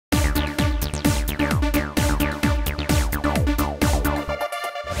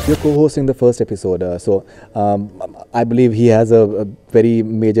You're co-hosting the first episode, I believe he has a very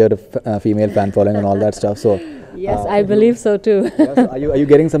major female fan following and all that stuff. So yes, I believe so too. yeah, so are you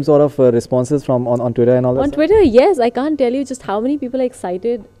getting some sort of responses from on Twitter and all that? On Twitter, yes, I can't tell you just how many people are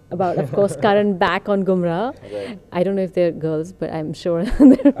excited about, of course, Karan back on Gumrah. Right. I don't know if they're girls, but I'm sure. I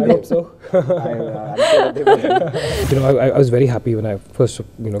hope so. I'm sure they will. I was very happy when I first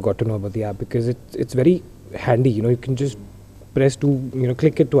got to know about the app, because it's very handy. You can just press to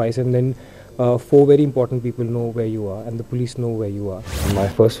click it twice, and then four very important people know where you are, and the police know where you are. My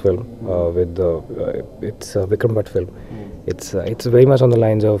first film it's a Vikram Bhatt film. It's very much on the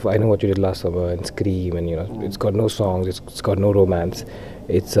lines of I Know What You Did Last Summer and Scream, and it's got no songs, it's got no romance.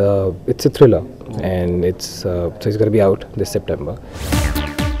 It's a thriller, and so it's going to be out this September.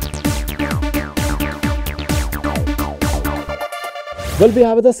 Well, we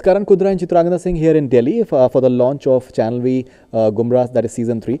have with us Karan, Kundra and Chitrangda Singh here in Delhi for the launch of Channel V Gumrah, that is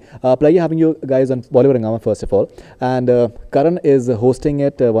season 3. Pleasure having you guys on Bollywood Hungama first of all. And Karan is hosting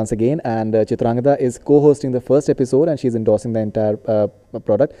it once again, and Chitrangda is co-hosting the first episode, and she's endorsing the entire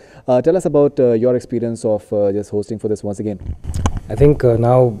product. Tell us about your experience of just hosting for this once again. I think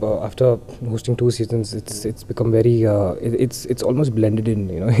now after hosting 2 seasons, it's become very it's almost blended in.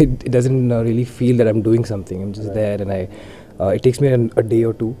 It doesn't really feel that I'm doing something. I'm just there, and it takes me a day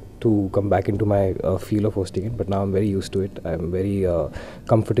or two to come back into my feel of hosting it. But now I'm very used to it. I'm very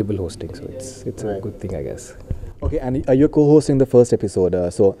comfortable hosting, so it's a good thing, I guess. Okay, and you're co-hosting the first episode,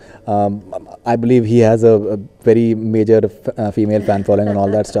 I believe he has a very major female fan following and all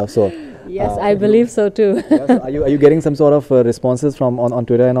that stuff. So yes, I believe so too. yeah, so are you getting some sort of responses from on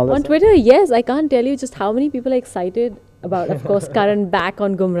Twitter and all that? On Twitter, yes, I can't tell you just how many people are excited about, of course, Karan back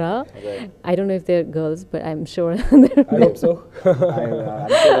on Gumrah. Right. I don't know if they're girls, but I'm sure. I hope so. I'm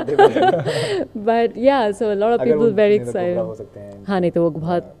sure they will. But yeah, so a lot of people very excited. हो सकते हैं. हाँ नहीं तो वो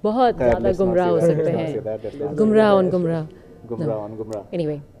बहुत ज़्यादा let's not गुमराह हो say that. सकते Let's not say that. Let's हैं. not गुमराह on गुमराह. Gumrah on Gumrah.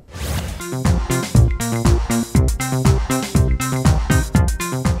 Anyway.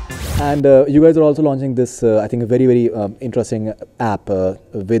 And you guys are also launching this, I think, a very, very interesting app,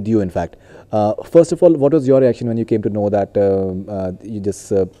 With You, in fact. First of all, what was your reaction when you came to know that you just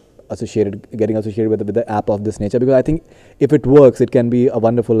getting associated with the app of this nature? Because I think if it works, it can be a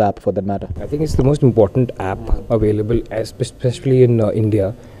wonderful app for that matter. I think it's the most important app available, especially in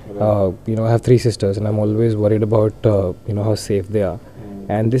India. I have 3 sisters, and I'm always worried about how safe they are.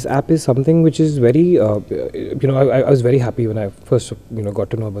 And this app is something which is very, I was very happy when I first got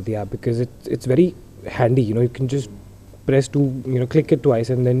to know about the app, because it's very handy. You can just press to click it twice,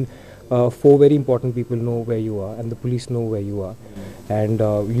 and then 4 very important people know where you are, and the police know where you are. And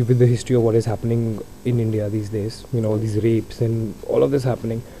with the history of what is happening in India these days, these rapes and all of this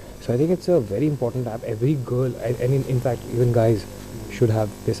happening. So I think it's a very important app. Every girl, and in fact even guys, should have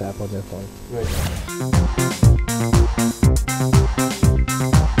this app on their phone.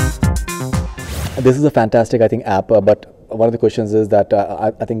 This is a fantastic, I think, app, but one of the questions is that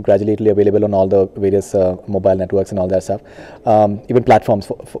I think gradually it will be available on all the various mobile networks and all that stuff, even platforms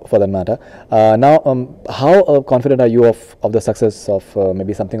for that matter. Now, how confident are you of the success of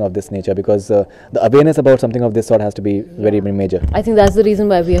maybe something of this nature? Because the awareness about something of this sort has to be very, very major. I think that's the reason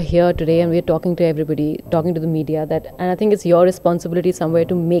why we are here today, and we are talking to everybody, talking to the media. And I think it's your responsibility somewhere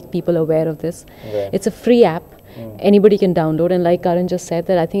to make people aware of this. Right. It's a free app. Anybody can download, and like Karan just said,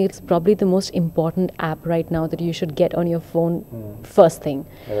 that I think it's probably the most important app right now that you should get on your phone first thing.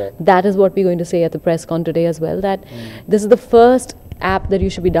 Right. That is what we're going to say at the press con today as well, that this is the first app that you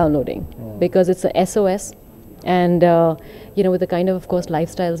should be downloading, because it's a SOS, and with the kind of course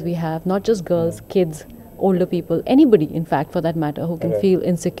lifestyles we have, not just girls, kids, older people, anybody in fact for that matter, who can feel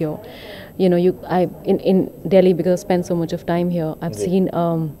insecure. In Delhi, because I spend so much of time here, I've seen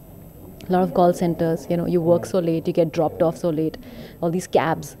a lot of call centers, you work so late, you get dropped off so late, all these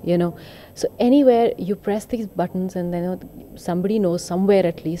cabs, So anywhere you press these buttons, and then somebody knows somewhere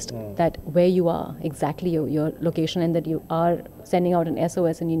at least that where you are, exactly your location, and that you are sending out an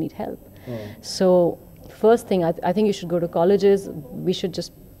SOS and you need help. So first thing, I think you should go to colleges. We should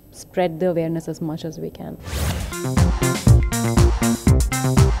just spread the awareness as much as we can.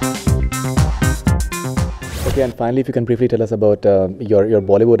 Okay, and finally, if you can briefly tell us about your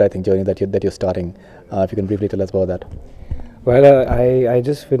Bollywood, I think, journey that you're starting. If you can briefly tell us about that. Well, I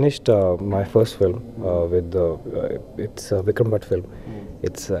just finished my first film it's a Vikram Bhatt film.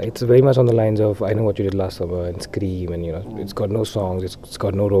 It's very much on the lines of I Know What You Did Last Summer and Scream, and it's got no songs, it's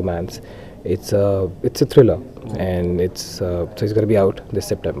got no romance. It's a thriller, and so it's going to be out this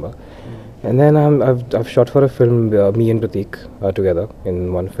September. And then I've shot for a film, me and Pratik together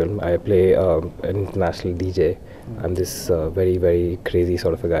in one film. I play an international DJ. I'm this very, very crazy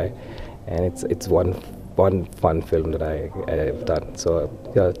sort of a guy, and it's one fun film that I've done. So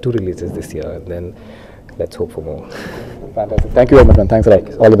yeah, 2 releases this year, and then let's hope for more. Fantastic. Thank you very much, man. Thanks a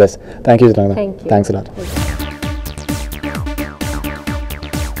lot. All the best. Thank you, Chitrangda. Thank you. Thanks a lot.